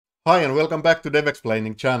Hi and welcome back to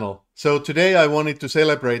Devxplaining channel. So today I wanted to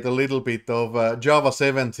celebrate a little bit of Java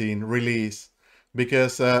 17 release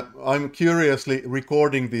because I'm curiously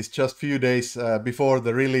recording this just few days before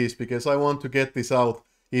the release because I want to get this out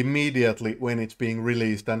immediately when it's being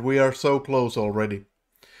released, and we are so close already.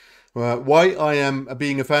 Why I am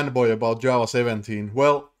being a fanboy about Java 17?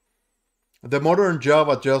 Well, the modern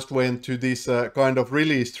Java just went to this kind of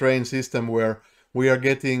release train system where we are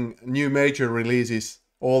getting new major releases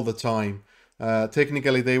all the time.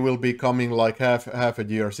 Technically, they will be coming like half a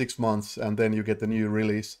year, 6 months, and then you get a new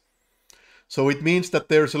release. So it means that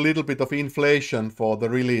there's a little bit of inflation for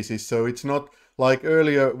the releases. So it's not like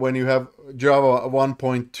earlier when you have Java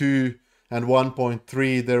 1.2 and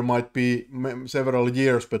 1.3, there might be several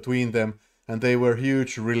years between them, and they were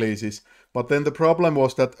huge releases. But then the problem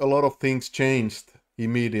was that a lot of things changed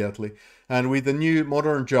immediately. And with the new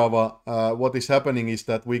modern Java, what is happening is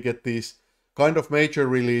that we get these kind of major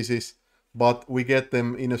releases, but we get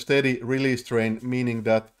them in a steady release train, meaning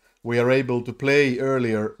that we are able to play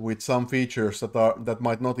earlier with some features that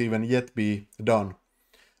might not even yet be done.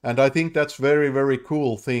 And I think that's very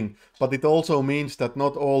cool thing, but it also means that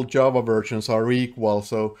not all Java versions are equal.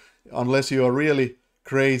 So unless you are really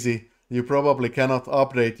crazy, you probably cannot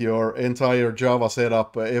update your entire Java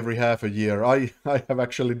setup every half a year. I have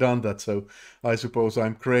actually done that, so I suppose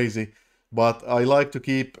I'm crazy. But I like to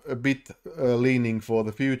keep a bit leaning for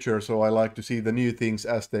the future, so I like to see the new things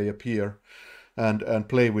as they appear and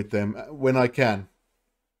play with them when I can.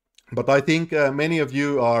 But I think many of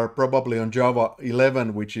you are probably on Java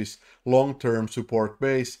 11, which is long-term support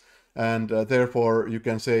base, and therefore you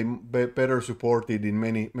can say better supported in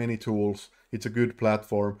many tools. It's a good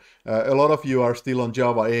platform. A lot of you are still on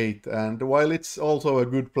Java 8, and while it's also a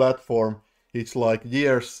good platform, it's like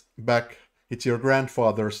years back. It's your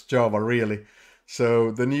grandfather's Java, really.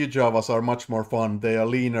 So the new Javas are much more fun. They are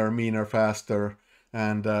leaner, meaner, faster,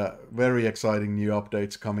 and very exciting new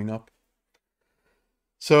updates coming up.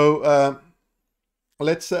 So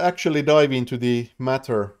let's actually dive into the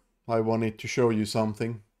matter. I wanted to show you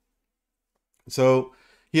something. So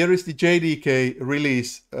here is the JDK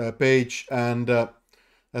release page, and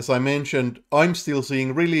as I mentioned, I'm still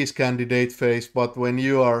seeing release candidate phase, but when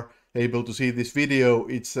you are able to see this video,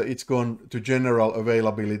 it's gone to general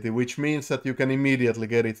availability, which means that you can immediately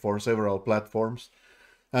get it for several platforms.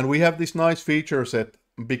 And we have this nice feature set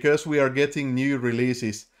because we are getting new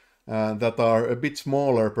releases that are a bit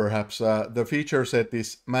smaller perhaps. The feature set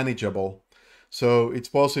is manageable. So it's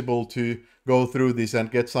possible to go through this and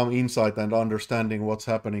get some insight and understanding what's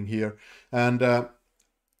happening here. And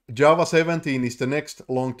Java 17 is the next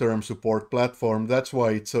long-term support platform. That's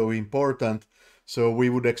why it's so important. So we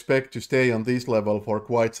would expect to stay on this level for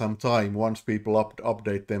quite some time once people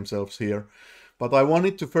update themselves here. But I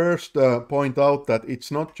wanted to first point out that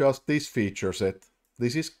it's not just this feature set.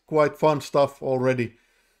 This is quite fun stuff already.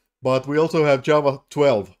 But we also have Java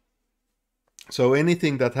 12. So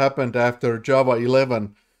anything that happened after Java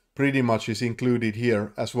 11 pretty much is included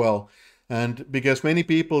here as well. And because many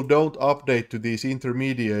people don't update to these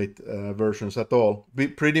intermediate versions at all,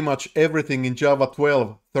 pretty much everything in Java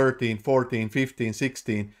 12, 13, 14, 15,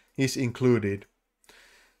 16 is included.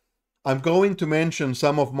 I'm going to mention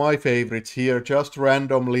some of my favorites here just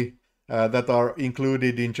randomly that are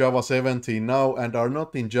included in Java 17 now and are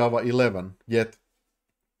not in Java 11 yet.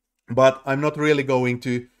 But I'm not really going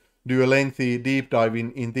to do a lengthy deep dive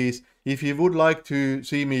in these. If you would like to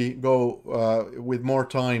see me go with more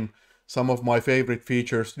time, some of my favorite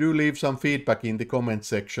features, do leave some feedback in the comment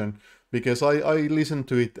section, because I listen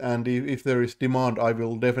to it, and if there is demand, I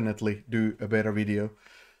will definitely do a better video.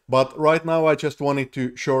 But right now I just wanted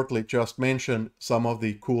to shortly just mention some of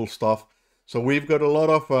the cool stuff. So we've got a lot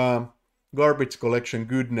of garbage collection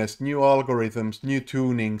goodness, new algorithms, new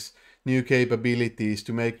tunings, new capabilities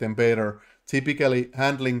to make them better, typically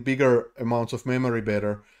handling bigger amounts of memory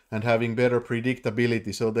better and having better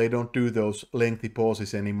predictability so they don't do those lengthy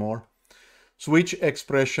pauses anymore. Switch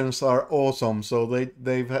expressions are awesome, so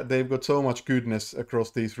they've got so much goodness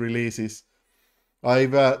across these releases.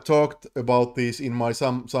 I've talked about these in my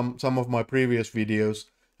some of my previous videos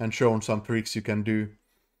and shown some tricks you can do.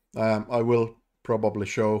 I will probably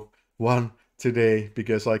show one today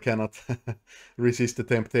because I cannot resist the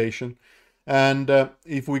temptation. And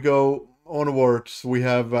if we go onwards, we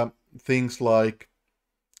have things like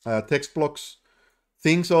text blocks.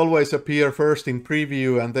 Things always appear first in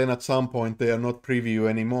preview, and then at some point they are not preview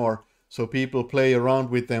anymore. So people play around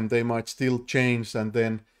with them, they might still change, and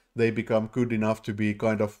then they become good enough to be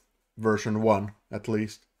kind of version 1 at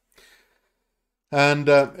least. And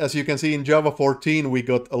as you can see in Java 14 we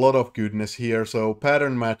got a lot of goodness here. So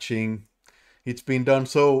pattern matching, It's been done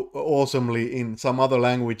so awesomely in some other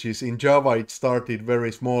languages. In Java it started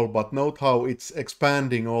very small, but note how it's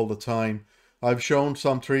expanding all the time. I've shown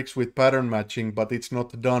some tricks with pattern matching, but it's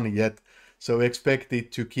not done yet. So expect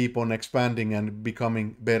it to keep on expanding and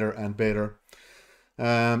becoming better and better.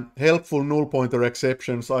 Helpful null pointer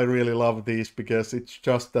exceptions, I really love these because it's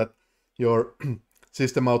just that your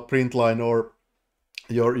system out print line or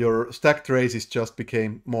your stack traces just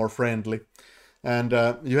became more friendly. And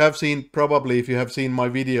you have seen, probably if you have seen my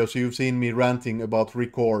videos, you've seen me ranting about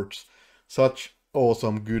records. Such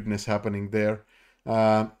awesome goodness happening there.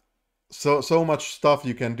 So much stuff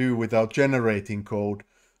you can do without generating code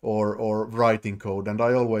or writing code, and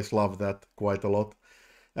I always love that quite a lot.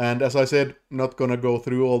 And as I said, not gonna go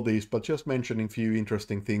through all these, but just mentioning few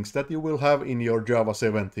interesting things that you will have in your Java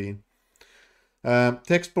 17.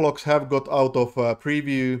 Text blocks have got out of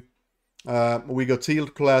preview. We got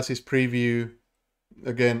sealed classes preview.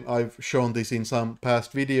 Again, I've shown this in some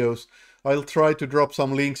past videos. I'll try to drop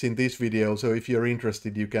some links in this video, so if you're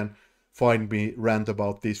interested, you can find me rant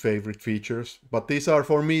about these favorite features. But these are,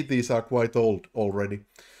 for me, these are quite old already.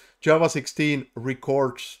 Java 16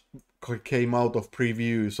 records came out of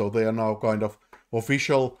preview, so they are now kind of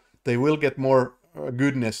official. They will get more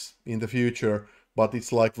goodness in the future, but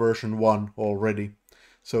it's like version 1 already.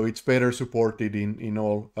 So it's better supported in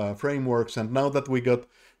all frameworks. And now that we got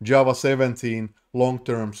Java 17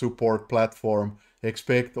 long-term support platform,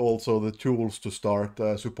 expect also the tools to start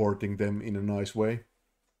supporting them in a nice way.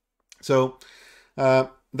 So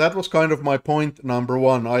that was kind of my point number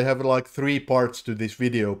 1. I have like 3 parts to this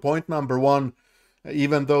video. Point number 1,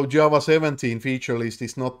 even though Java 17 feature list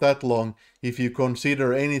is not that long, if you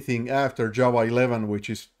consider anything after Java 11, which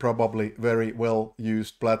is probably very well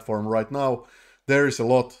used platform right now, there is a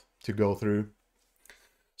lot to go through.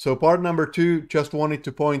 So part number 2, just wanted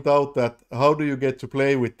to point out that how do you get to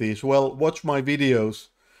play with these? Well, watch my videos.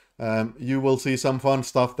 You will see some fun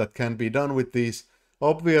stuff that can be done with these.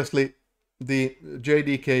 Obviously, the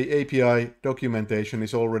JDK API documentation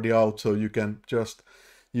is already out, so you can just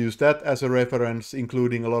use that as a reference,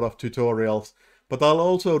 including a lot of tutorials. But I'll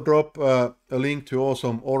also drop a link to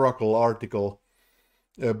awesome Oracle article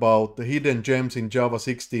about the hidden gems in Java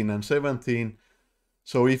 16 and 17.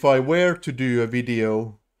 So if I were to do a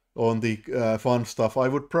video on the fun stuff, I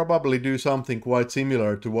would probably do something quite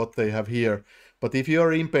similar to what they have here. But if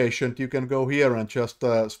you're impatient, you can go here and just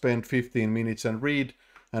spend 15 minutes and read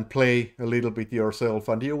and play a little bit yourself,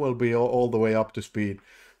 and you will be all the way up to speed.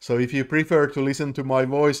 So if you prefer to listen to my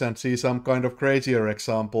voice and see some kind of crazier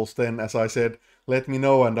examples, then as I said, let me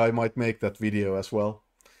know and I might make that video as well.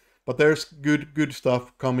 But there's good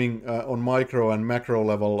stuff coming on micro and macro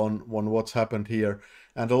level on what's happened here.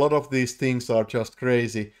 And a lot of these things are just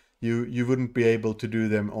crazy. You wouldn't be able to do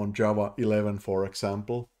them on Java 11, for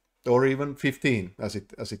example, or even 15 as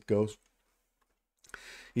it goes.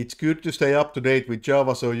 It's good to stay up to date with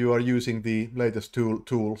Java, so you are using the latest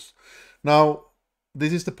tools. Now,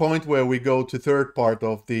 this is the point where we go to third part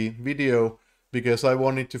of the video, because I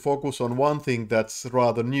wanted to focus on one thing that's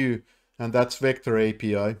rather new, and that's Vector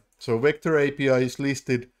API. So Vector API is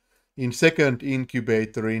listed in second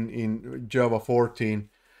incubator in Java 14.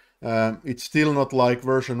 It's still not like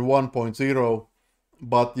version 1.0,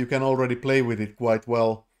 but you can already play with it quite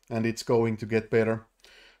well, and it's going to get better.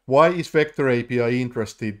 Why is Vector API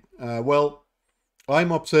interested? Well,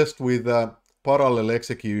 I'm obsessed with parallel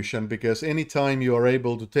execution, because anytime you are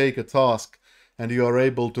able to take a task and you are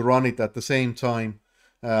able to run it at the same time,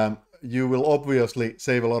 you will obviously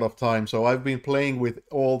save a lot of time. So I've been playing with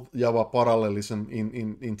all Java parallelism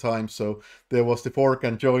in time. So there was the fork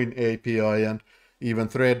and join API and even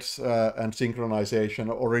threads and synchronization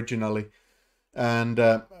originally. And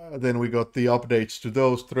then we got the updates to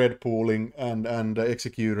those, thread pooling and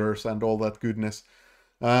executors and all that goodness.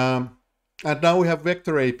 And now we have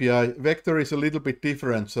Vector API. Vector is a little bit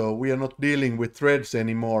different, so we are not dealing with threads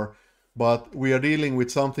anymore, but we are dealing with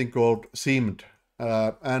something called SIMD.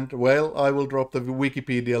 And well, I will drop the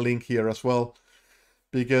Wikipedia link here as well,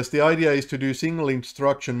 because the idea is to do single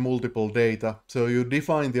instruction multiple data. So you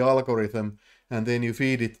define the algorithm and then you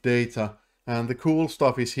feed it data. And the cool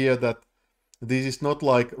stuff is here that this is not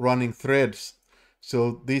like running threads.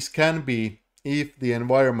 So this can be, if the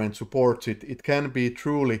environment supports it, it can be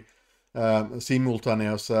truly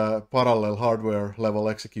simultaneous parallel hardware level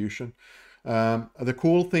execution. The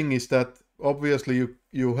cool thing is that obviously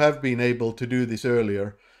you have been able to do this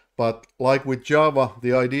earlier, but like with Java,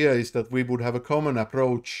 the idea is that we would have a common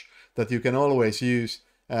approach that you can always use,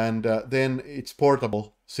 and then it's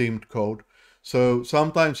portable SIMD code. So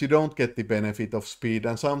sometimes you don't get the benefit of speed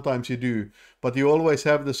and sometimes you do, but you always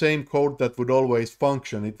have the same code that would always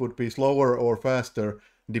function. It would be slower or faster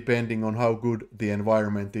depending on how good the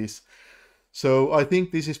environment is. So I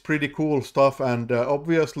think this is pretty cool stuff, and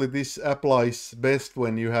obviously this applies best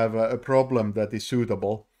when you have a problem that is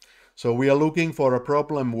suitable. So we are looking for a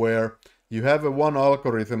problem where you have a one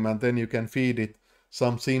algorithm and then you can feed it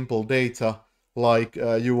some simple data, like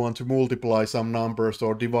you want to multiply some numbers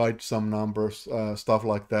or divide some numbers, stuff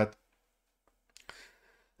like that.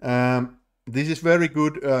 This is very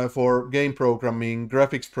good for game programming,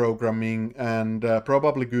 graphics programming, and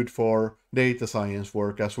probably good for data science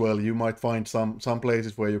work as well. You might find some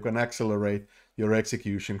places where you can accelerate your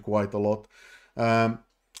execution quite a lot.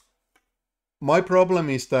 My problem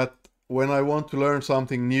is that when I want to learn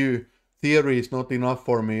something new, theory is not enough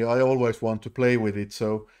for me. I always want to play with it,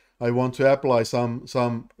 so I want to apply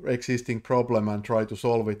some existing problem and try to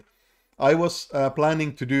solve it. I was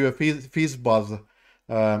planning to do a FizzBuzz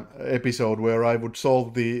episode where I would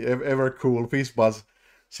solve the ever cool FizzBuzz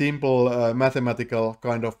simple mathematical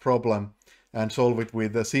kind of problem and solve it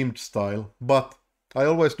with a simd style, but I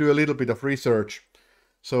always do a little bit of research,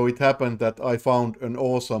 so it happened that I found an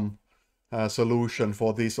awesome solution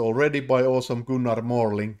for this already by awesome Gunnar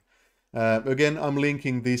Morling. Again, I'm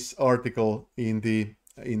linking this article in the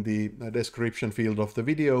description field of the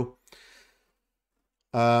video.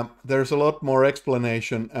 There's a lot more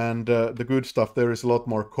explanation, and the good stuff, there is a lot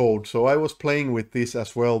more code. So I was playing with this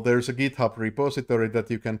as well. There's a GitHub repository that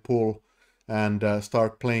you can pull and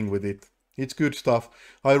start playing with it. It's good stuff.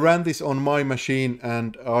 I ran this on my machine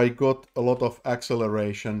and I got a lot of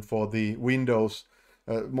acceleration for the Windows.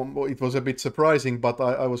 It was a bit surprising, but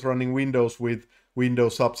I was running Windows with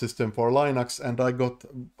Windows subsystem for Linux, and I got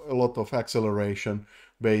a lot of acceleration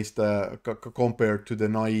based compared to the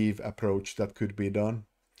naive approach that could be done.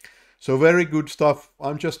 So very good stuff.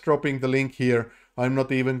 I'm just dropping the link here. I'm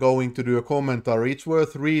not even going to do a commentary. It's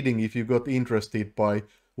worth reading if you got interested by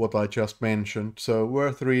what I just mentioned. So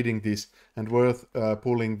worth reading this and worth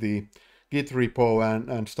pulling the Git repo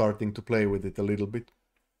and starting to play with it a little bit.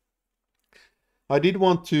 I did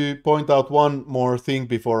want to point out one more thing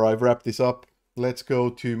before I wrap this up. Let's go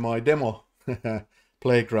to my demo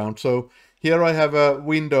playground. So here I have a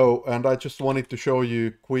window, and I just wanted to show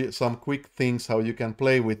you some quick things how you can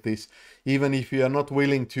play with this, even if you are not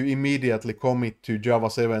willing to immediately commit to Java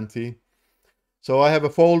 17. So I have a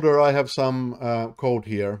folder, I have some code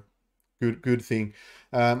here. Good thing.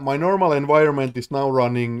 My normal environment is now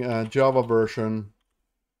running Java version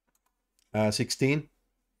 16.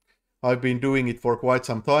 I've been doing it for quite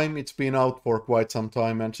some time. It's been out for quite some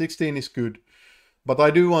time, and 16 is good. But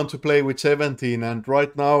I do want to play with 17, and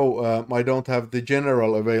right now I don't have the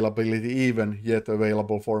general availability even yet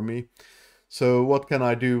available for me. So what can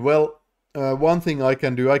I do? Well, one thing I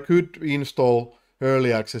can do, I could install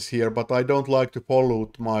early access here, but I don't like to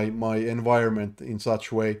pollute my environment in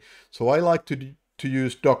such way. So I like to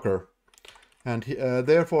use Docker. And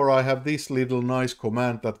therefore I have this little nice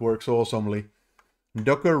command that works awesomely.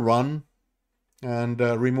 Docker run and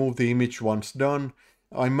remove the image once done.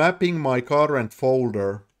 I'm mapping my current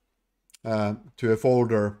folder to a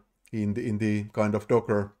folder in the kind of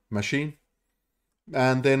Docker machine.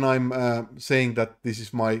 And then I'm saying that this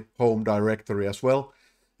is my home directory as well.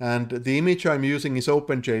 And the image I'm using is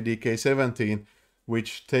OpenJDK 17,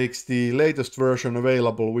 which takes the latest version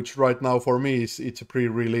available, which right now for me it's a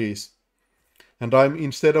pre-release. And I'm,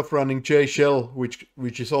 instead of running JShell,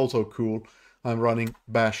 which is also cool, I'm running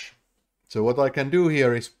bash. So what I can do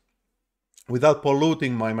here is, without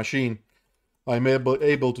polluting my machine, I'm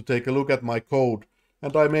able to take a look at my code,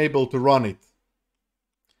 and I'm able to run it.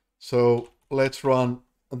 So let's run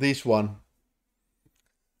this one.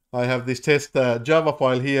 I have this test Java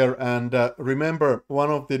file here, and remember,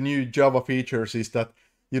 one of the new Java features is that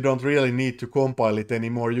you don't really need to compile it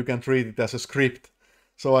anymore. You can treat it as a script.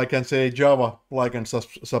 So I can say Java, like and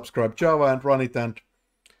subscribe Java, and run it, and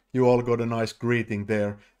you all got a nice greeting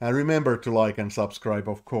there. And remember to like and subscribe,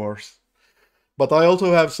 of course. But I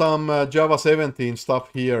also have some Java 17 stuff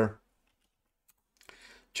here.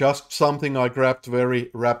 Just something I grabbed very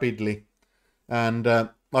rapidly. And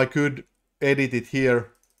I could edit it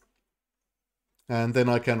here. And then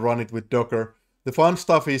I can run it with Docker. The fun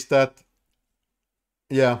stuff is that,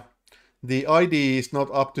 yeah, the IDE is not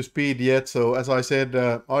up to speed yet. So as I said,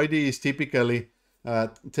 IDEs typically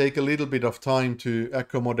take a little bit of time to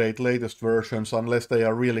accommodate latest versions, unless they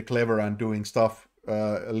are really clever and doing stuff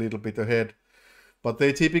a little bit ahead. But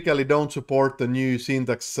they typically don't support the new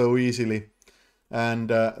syntax so easily. And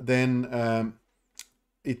then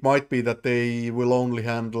it might be that they will only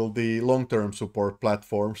handle the long-term support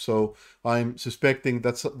platform. So I'm suspecting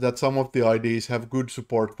that some of the IDEs have good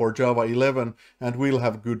support for Java 11 and will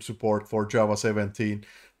have good support for Java 17.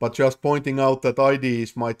 But just pointing out that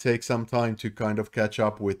IDEs might take some time to kind of catch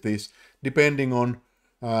up with this, depending on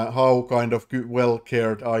how kind of well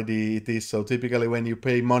cared IDE it is. So typically when you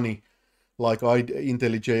pay money, like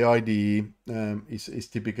IntelliJ IDE is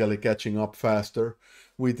typically catching up faster.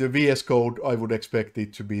 With the VS Code, I would expect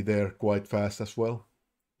it to be there quite fast as well.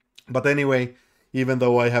 But anyway, even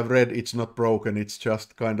though I have read it's not broken, it's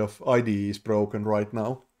just kind of IDE is broken right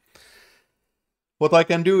now. What I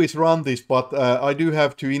can do is run this, but I do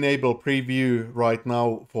have to enable preview right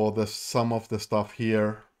now for some of the stuff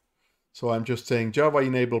here. So I'm just saying Java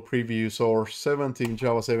enable preview source 17,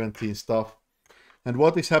 Java 17 stuff. And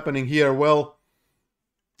what is happening here? Well,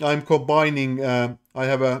 I'm combining, I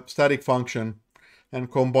have a static function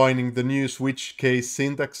and combining the new switch case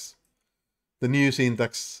syntax, the new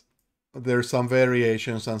syntax. There's some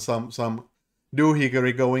variations and some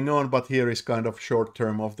doohickery going on, but here is kind of short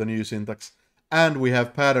term of the new syntax. And we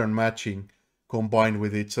have pattern matching combined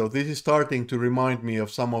with it. So this is starting to remind me of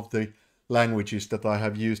some of the languages that I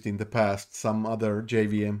have used in the past, some other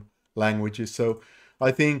JVM languages. So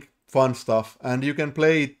I think fun stuff, and you can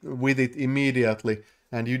play with it immediately,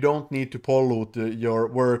 and you don't need to pollute your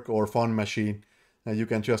work or fun machine. You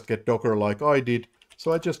can just get Docker like I did.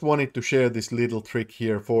 So I just wanted to share this little trick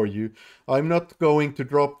here for you. I'm not going to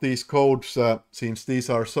drop these codes since these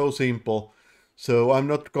are so simple. So I'm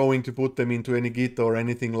not going to put them into any Git or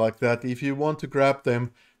anything like that. If you want to grab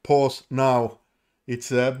them, pause now.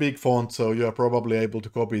 It's a big font, so you are probably able to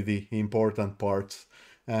copy the important parts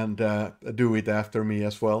and do it after me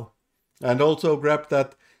as well. And also grab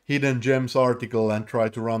that Hidden Gems article and try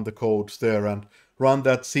to run the codes there and run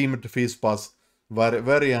that simmed FizzBuzz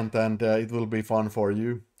variant, and it will be fun for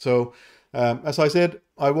you. So as I said,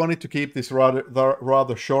 I wanted to keep this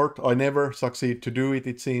rather short. I never succeed to do it.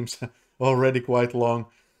 It seems already quite long,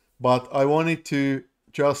 but I wanted to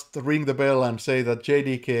just ring the bell and say that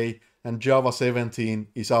JDK and Java 17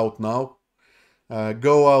 is out now.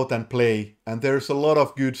 Go out and play, and there's a lot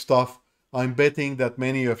of good stuff. I'm betting that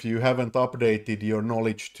many of you haven't updated your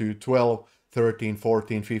knowledge to 12, 13,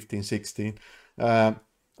 14, 15, 16.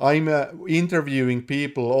 I'm interviewing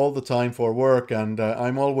people all the time for work, and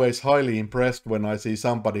I'm always highly impressed when I see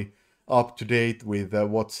somebody up to date with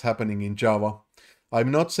what's happening in Java. I'm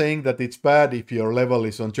not saying that it's bad if your level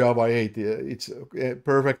is on Java 8. It's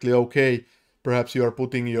perfectly okay. Perhaps you are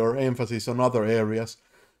putting your emphasis on other areas.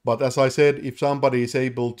 But as I said, if somebody is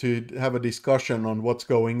able to have a discussion on what's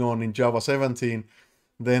going on in Java 17,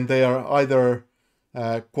 then they are either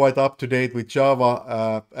quite up to date with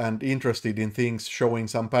Java and interested in things, showing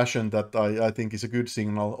some passion that I think is a good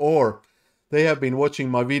signal, or they have been watching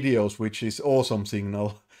my videos, which is awesome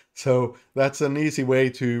signal. So that's an easy way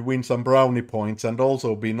to win some brownie points and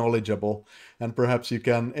also be knowledgeable. And perhaps you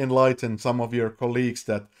can enlighten some of your colleagues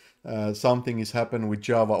that something is happening with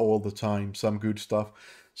Java all the time, some good stuff.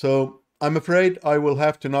 So I'm afraid I will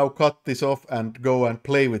have to now cut this off and go and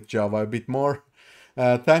play with Java a bit more.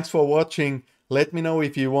 Thanks for watching. Let me know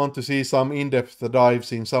if you want to see some in-depth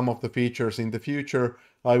dives in some of the features in the future.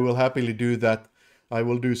 I will happily do that. I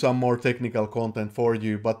will do some more technical content for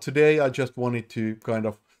you, but today I just wanted to kind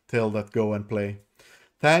of tell that go and play.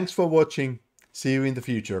 Thanks for watching. See you in the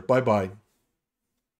future. Bye bye.